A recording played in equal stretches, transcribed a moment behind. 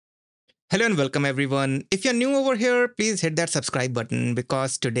Hello and welcome everyone. If you're new over here, please hit that subscribe button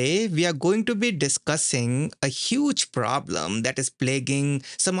because today we are going to be discussing a huge problem that is plaguing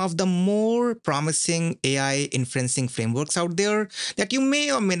some of the more promising AI inferencing frameworks out there that you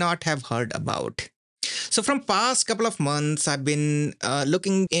may or may not have heard about. So from past couple of months, I've been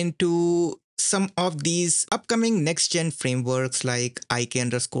looking into some of these upcoming next gen frameworks like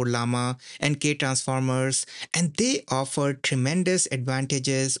IkLlama and K Transformers, and they offer tremendous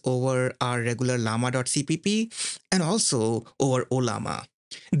advantages over our regular llama.cpp and also over Ollama.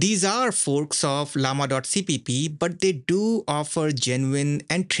 These are forks of llama.cpp, but they do offer genuine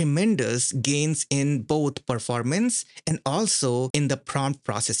and tremendous gains in both performance and also in the prompt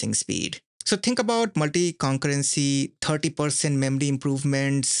processing speed. So think about multi-concurrency, 30% memory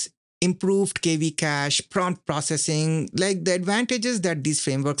improvements, improved KV cache, prompt processing. Like the advantages that these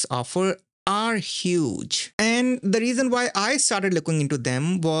frameworks offer are huge. And the reason why I started looking into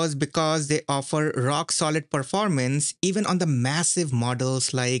them was because they offer rock solid performance even on the massive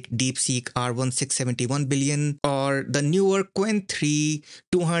models like DeepSeek R1 671 billion or the newer Qwen 3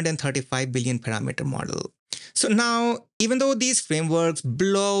 235 billion parameter model. So now, even though these frameworks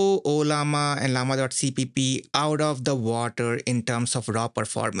blow Ollama and llama.cpp out of the water in terms of raw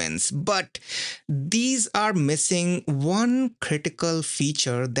performance, but these are missing one critical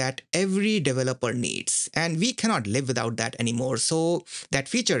feature that every developer needs, and we cannot live without that anymore. So that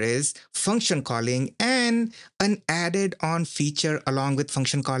feature is function calling, and an added on feature along with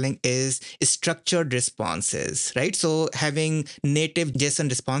function calling is structured responses, right? So having native JSON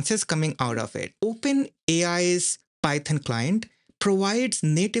responses coming out of it. OpenAI's Python client provides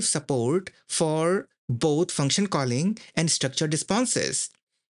native support for both function calling and structured responses.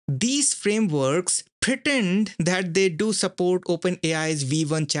 These frameworks pretend that they do support OpenAI's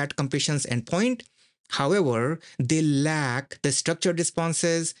V1 chat completions endpoint. However, they lack the structured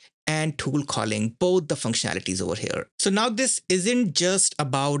responses and tool calling, both the functionalities over here. So now this isn't just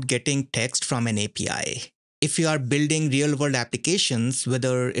about getting text from an API. If you are building real world applications,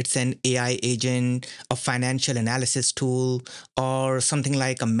 whether it's an AI agent, a financial analysis tool, or something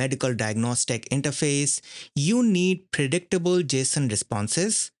like a medical diagnostic interface, you need predictable JSON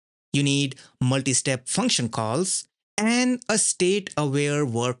responses. You need multi-step function calls and a state-aware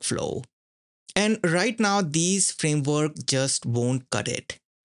workflow. And right now, these frameworks just won't cut it.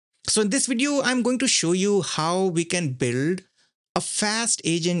 So in this video, I'm going to show you how we can build a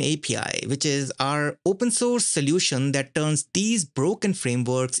FastAgentAPI, which is our open source solution that turns these broken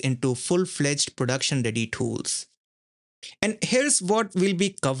frameworks into full-fledged production-ready tools. And here's what we'll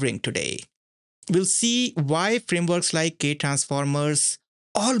be covering today. We'll see why frameworks like KTransformers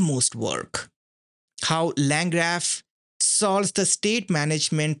almost work, how LangGraph solves the state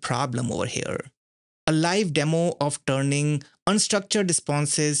management problem over here, a live demo of turning unstructured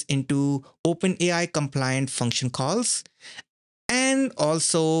responses into OpenAI compliant function calls, and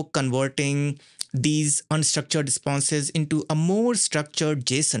also converting these unstructured responses into a more structured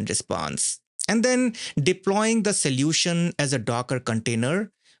JSON response, and then deploying the solution as a Docker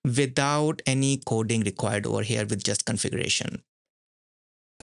container without any coding required over here with just configuration.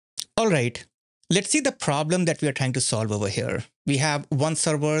 All right, let's see the problem that we are trying to solve over here. We have one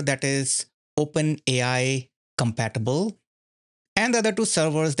server that is OpenAI compatible, and the other two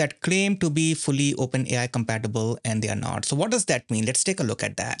servers that claim to be fully OpenAI compatible and they are not. So what does that mean? Let's take a look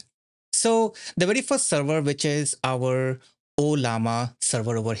at that. So the very first server, which is our Ollama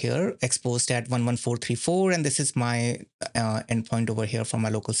server over here, exposed at 11434, and this is my endpoint over here from my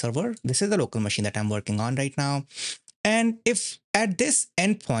local server. This is the local machine that I'm working on right now. And if at this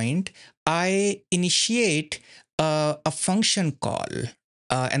endpoint, I initiate a function call,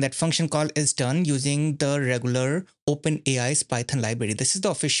 and that function call is done using the regular OpenAI's Python library. This is the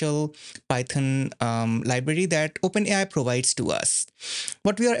official Python library that OpenAI provides to us.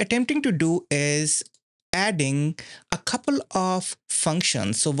 What we are attempting to do is adding a couple of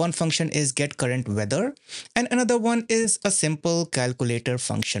functions. So one function is get current weather, and another one is a simple calculator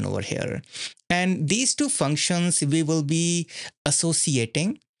function over here. And these two functions we will be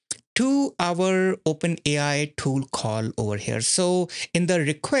associating to our OpenAI tool call over here. So in the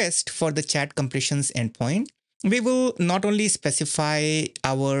request for the chat completions endpoint, we will not only specify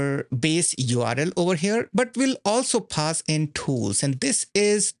our base URL over here, but we'll also pass in tools. And this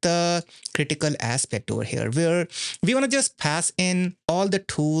is the critical aspect over here, where we want to just pass in all the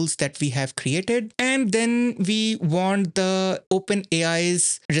tools that we have created. And then we want the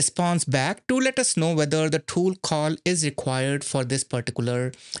OpenAI's response back to let us know whether the tool call is required for this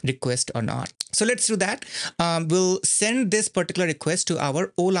particular request or not. So let's do that. We'll send this particular request to our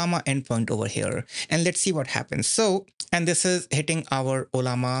Ollama endpoint over here, and let's see what happens. So, and this is hitting our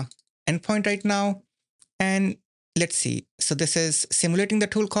Ollama endpoint right now. And let's see. So this is simulating the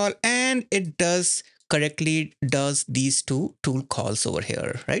tool call, and it correctly does these two tool calls over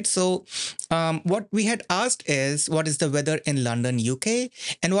here, right? So what we had asked is, what is the weather in London, UK,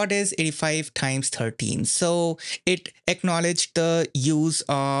 and what is 85 times 13? So it acknowledged the use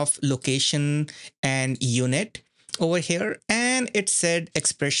of location and unit over here, and it said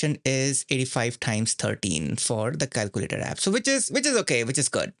expression is 85 times 13 for the calculator app. So which is okay, which is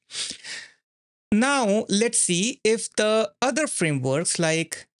good. Now, let's see if the other frameworks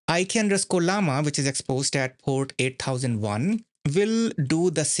like IkLlama, which is exposed at port 8001, will do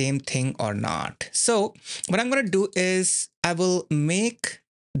the same thing or not. So what I'm going to do is I will make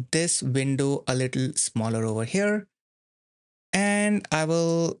this window a little smaller over here, and I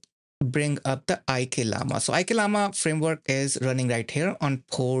will bring up the IkLlama. So IkLlama framework is running right here on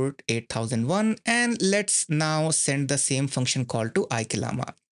port 8001, and let's now send the same function call to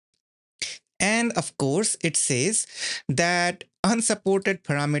IkLlama. And of course, it says that unsupported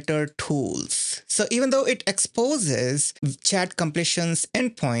parameter tools. So even though it exposes chat completions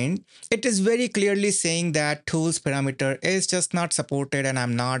endpoint, it is very clearly saying that tools parameter is just not supported and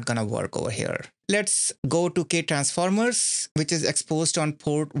I'm not gonna work over here. Let's go to KTransformers, which is exposed on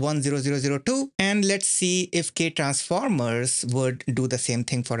port 10002. And let's see if KTransformers would do the same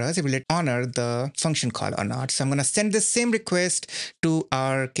thing for us, if it will honor the function call or not. So I'm going to send this same request to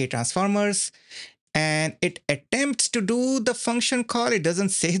our KTransformers, and it attempts to do the function call. It doesn't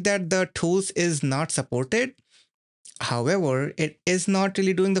say that the tools is not supported. However, it is not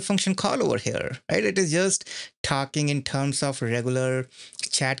really doing the function call over here, right? It is just talking in terms of regular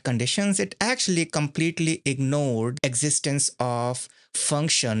chat conditions. It actually completely ignored existence of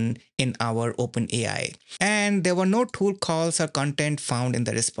function in our OpenAI. And there were no tool calls or content found in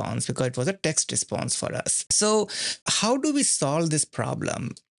the response because it was a text response for us. So how do we solve this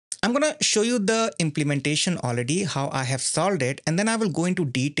problem? I'm going to show you the implementation already, how I have solved it, and then I will go into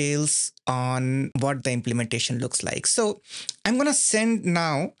details on what the implementation looks like. So I'm going to send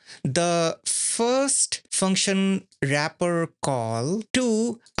now the first function wrapper call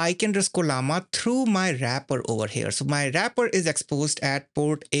to IkLlama through my wrapper over here. So my wrapper is exposed at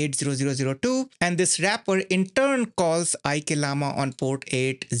port 80002, and this wrapper in turn calls IkLlama on port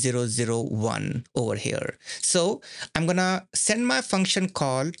 8001 over here. So I'm going to send my function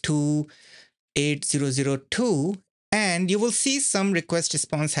call to 8002, and you will see some request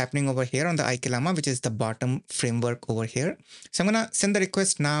response happening over here on the IkLlama, which is the bottom framework over here. So I'm going to send the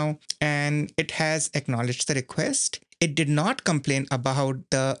request now, and it has acknowledged the request. It did not complain about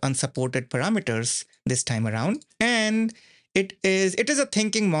the unsupported parameters this time around. And it is a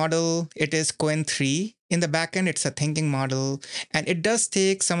thinking model. It is Qwen 3 in the backend. It's a thinking model, and it does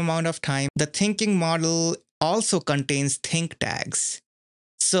take some amount of time. The thinking model also contains think tags.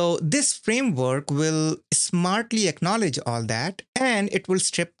 So this framework will smartly acknowledge all that, and it will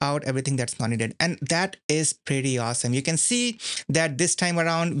strip out everything that's not needed. And that is pretty awesome. You can see that this time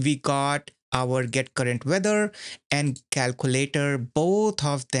around we got our get current weather and calculator, both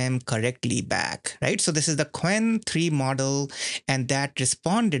of them correctly back, right? So this is the Qwen 3 model, and that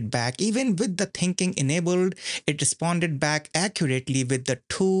responded back even with the thinking enabled. It responded back accurately with the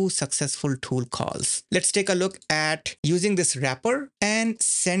 2 successful tool calls. Let's take a look at using this wrapper and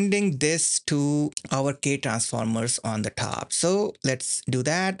sending this to our KTransformers on the top. So let's do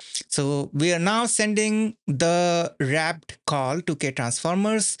that. So we are now sending the wrapped call to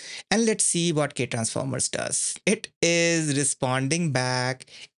KTransformers, and let's see what KTransformers does. It is responding back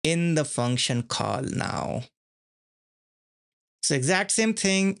in the function call now. So exact same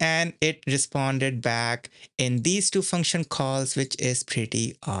thing, and it responded back in these 2 function calls, which is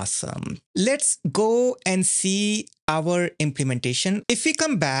pretty awesome. Let's go and see our implementation. If we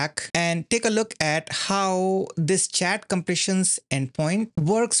come back and take a look at how this chat completions endpoint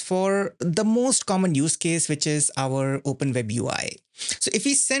works for the most common use case, which is our Open Web UI. So if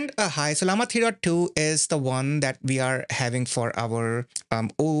we send a hi, so Llama 3.2 is the one that we are having for our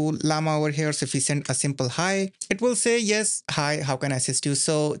Ollama over here. So if we send a simple hi, it will say, yes, hi, how can I assist you?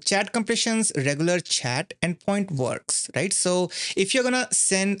 So chat completions, regular chat endpoint works, right? So if you're going to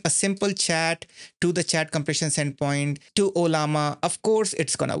send a simple chat to the chat completions endpoint to Ollama, of course,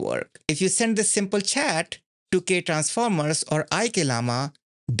 it's going to work. If you send this simple chat to KTransformers or IkLlama,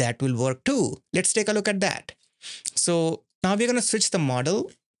 that will work too. Let's take a look at that. So now we're going to switch the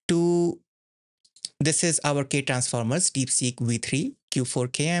model to, this is our KTransformers DeepSeek V3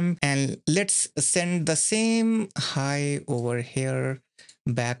 Q4KM, and let's send the same hi over here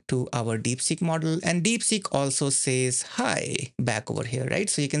back to our DeepSeek model, and DeepSeek also says hi back over here, right?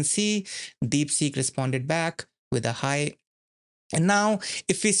 So you can see DeepSeek responded back with a hi. And now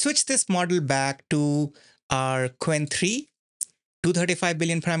if we switch this model back to our Qwen 3, 235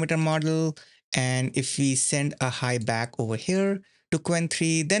 billion parameter model, and if we send a hi back over here to Qwen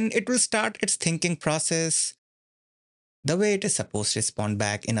 3, then it will start its thinking process the way it is supposed to respond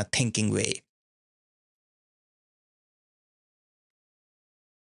back in a thinking way.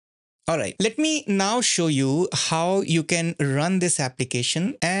 All right, let me now show you how you can run this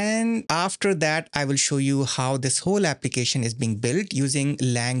application. And after that, I will show you how this whole application is being built using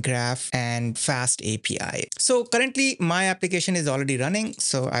LangGraph and FastAPI. So currently my application is already running.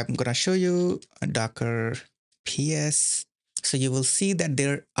 So I'm going to show you a Docker PS. So you will see that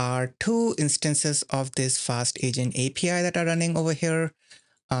there are two instances of this FastAgentAPI that are running over here.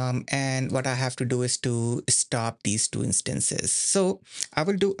 And what I have to do is to stop these two instances. So I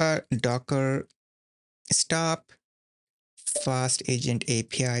will do a Docker stop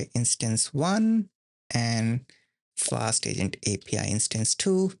FastAgentAPI instance 1 and FastAgentAPI instance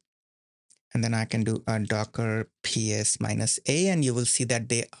 2. And then I can do a Docker PS -a, and you will see that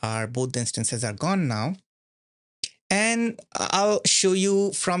both the instances are gone now. And I'll show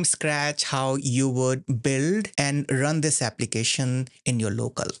you from scratch how you would build and run this application in your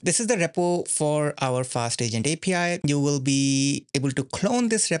local. This is the repo for our FastAgentAPI. You will be able to clone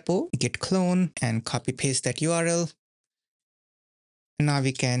this repo, git clone, and copy paste that URL. Now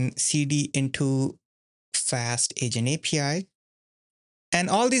we can cd into FastAgentAPI. And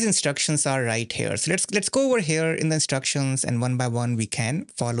all these instructions are right here. So let's go over here in the instructions, and one by one we can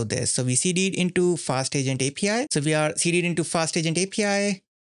follow this. So we cd'd into FastAgentAPI. So we are cd'd into FastAgentAPI.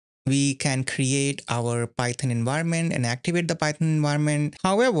 We can create our Python environment and activate the Python environment.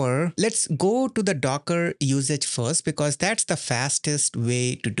 However, let's go to the Docker usage first, because that's the fastest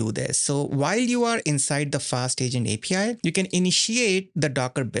way to do this. So while you are inside the FastAgentAPI, you can initiate the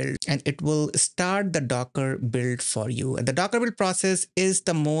Docker build and it will start the Docker build for you. And the Docker build process is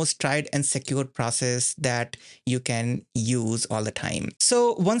the most tried and secure process that you can use all the time.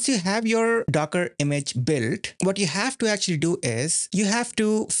 So once you have your Docker image built, what you have to actually do is you have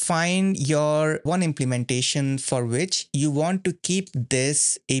to find your one implementation for which you want to keep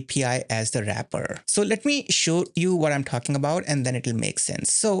this API as the wrapper. So let me show you what I'm talking about, and then it'll make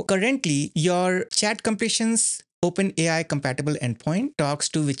sense. So currently your chat completions OpenAI compatible endpoint talks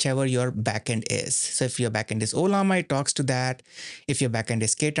to whichever your backend is. So if your backend is Ollama, it talks to that. If your backend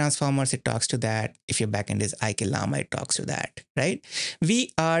is KTransformers, it talks to that. If your backend is IkLlama, it talks to that, right?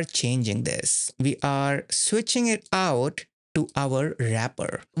 We are changing this. We are switching it out to our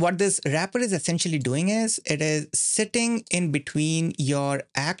wrapper. What this wrapper is essentially doing is it is sitting in between your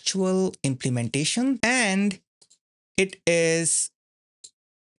actual implementation and it is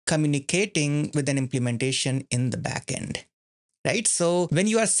communicating with an implementation in the backend. Right? So when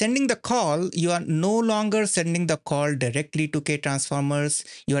you are sending the call, you are no longer sending the call directly to KTransformers.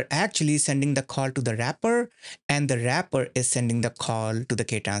 You are actually sending the call to the wrapper, and the wrapper is sending the call to the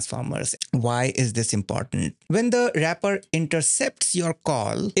KTransformers. Why is this important? When the wrapper intercepts your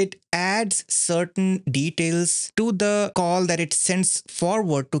call, it adds certain details to the call that it sends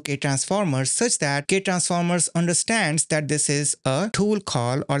forward to KTransformers, such that KTransformers understands that this is a tool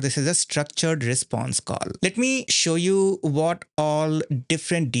call or this is a structured response call. Let me show you what all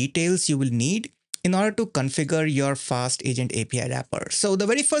different details you will need in order to configure your FastAgentAPI wrapper. So the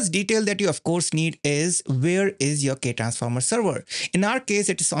very first detail that you of course need is where is your KTransformer server. In our case,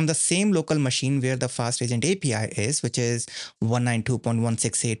 it is on the same local machine where the FastAgentAPI is, which is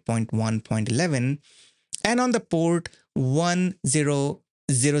 192.168.1.11, and on the port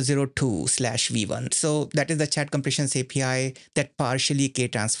 10002/v1. So that is the chat completions API that partially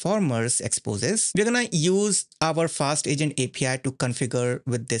KTransformers exposes. We're going to use our FastAgentAPI to configure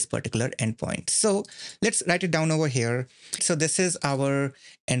with this particular endpoint. So let's write it down over here. So this is our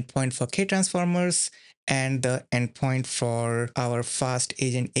endpoint for KTransformers, and the endpoint for our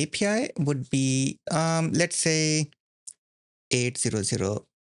FastAgentAPI would be, let's say 8003.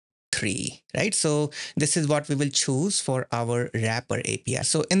 Right? So this is what we will choose for our wrapper API.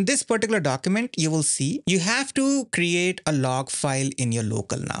 So in this particular document, you will see you have to create a log file in your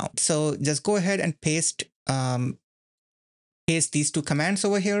local now. So just go ahead and paste these two commands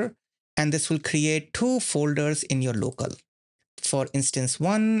over here, and this will create two folders in your local for instance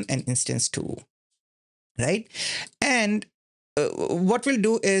 1 and instance 2. Right? And what we'll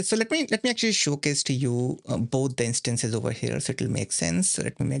do is, so let me actually showcase to you both the instances over here, so it'll make sense. So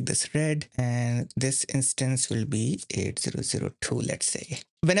let me make this red, and this instance will be 8002, let's say.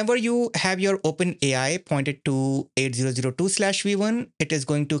 Whenever you have your OpenAI pointed to 8002/v1, it is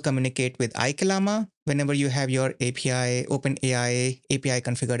going to communicate with IkLlama. Whenever you have your OpenAI API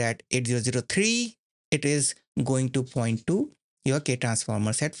configured at 8003, it is going to point to your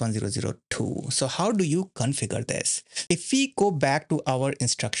KTransformers at 1002. So how do you configure this? If we go back to our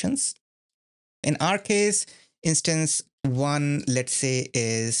instructions, in our case, instance 1, let's say,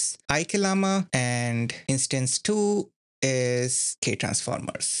 is IkLlama, and instance 2 is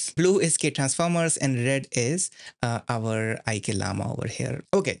KTransformers. Blue is KTransformers and red is our IkLlama over here.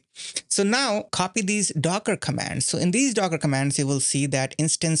 Okay, so now copy these Docker commands. So in these Docker commands, you will see that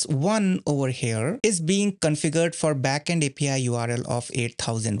instance 1 over here is being configured for backend API URL of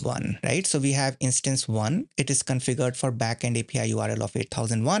 8001, right? So we have instance 1. It is configured for backend API URL of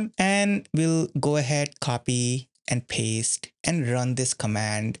 8001, and we'll go ahead, copy and paste and run this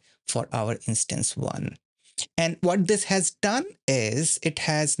command for our instance 1. And what this has done is it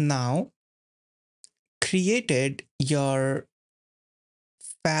has now created your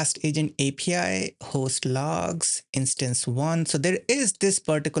FastAgentAPI host logs instance 1. So there is this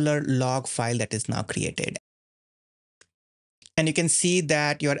particular log file that is now created. And you can see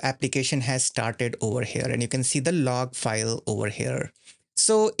that your application has started over here, and you can see the log file over here.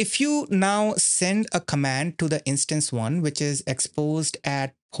 So if you now send a command to the instance 1, which is exposed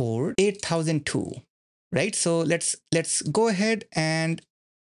at port 8002, right? So let's go ahead and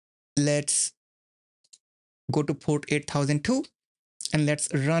let's go to port 8002 and let's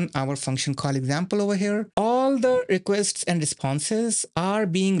run our function call example over here. All the requests and responses are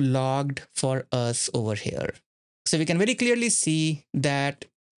being logged for us over here. So we can very clearly see that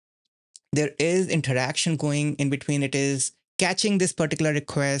there is interaction going in between. It is catching this particular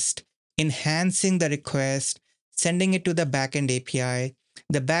request, enhancing the request, sending it to the backend API.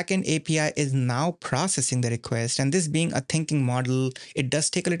 The backend API is now processing the request, and this being a thinking model, it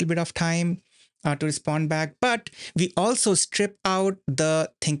does take a little bit of time to respond back, but we also strip out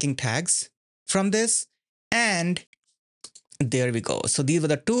the thinking tags from this, and there we go. So these were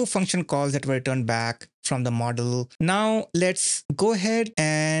the two function calls that were returned back from the model. Now let's go ahead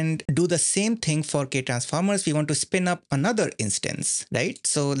and do the same thing for KTransformers. We want to spin up another instance, right?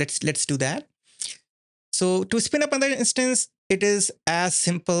 So let's do that. So to spin up another instance, it is as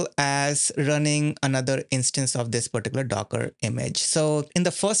simple as running another instance of this particular Docker image. So in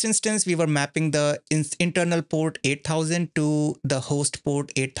the first instance, we were mapping the internal port 8000 to the host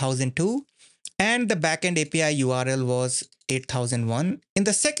port 8002. And the backend API URL was 8001. In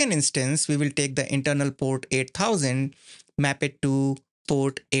the second instance, we will take the internal port 8000, map it to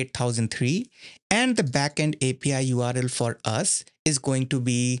port 8003, and the backend API URL for us is going to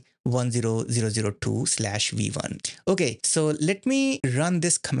be 10002/v1. Okay, so let me run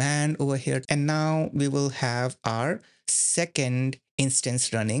this command over here, and now we will have our second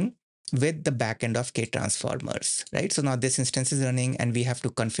instance running with the backend of KTransformers, right? So now this instance is running and we have to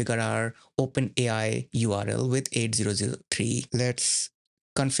configure our OpenAI URL with 8003. Let's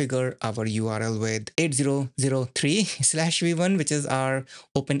configure our URL with 8003/v1, which is our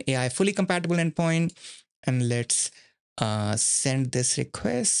OpenAI fully compatible endpoint. And let's send this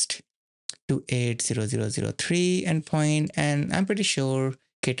request to 80003 endpoint. And I'm pretty sure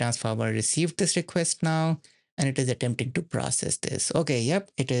KTransformer received this request now, and it is attempting to process this. Okay,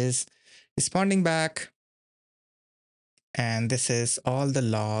 yep, it is responding back. And this is all the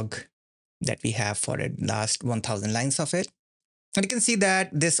log that we have for it, last 1000 lines of it. And you can see that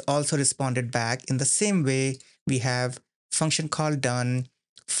this also responded back in the same way. We have function call done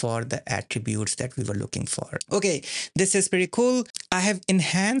for the attributes that we were looking for. Okay, this is pretty cool. I have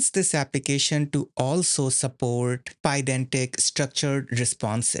enhanced this application to also support Pydantic structured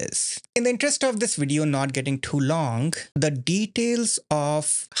responses. In the interest of this video not getting too long, the details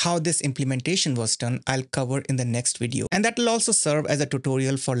of how this implementation was done, I'll cover in the next video. And that will also serve as a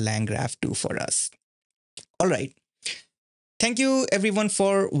tutorial for LangGraph 2 for us. All right. Thank you everyone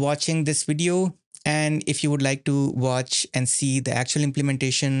for watching this video. And if you would like to watch and see the actual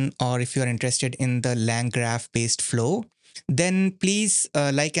implementation, or if you are interested in the LangGraph based flow, then please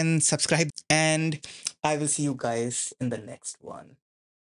like and subscribe, and I will see you guys in the next one.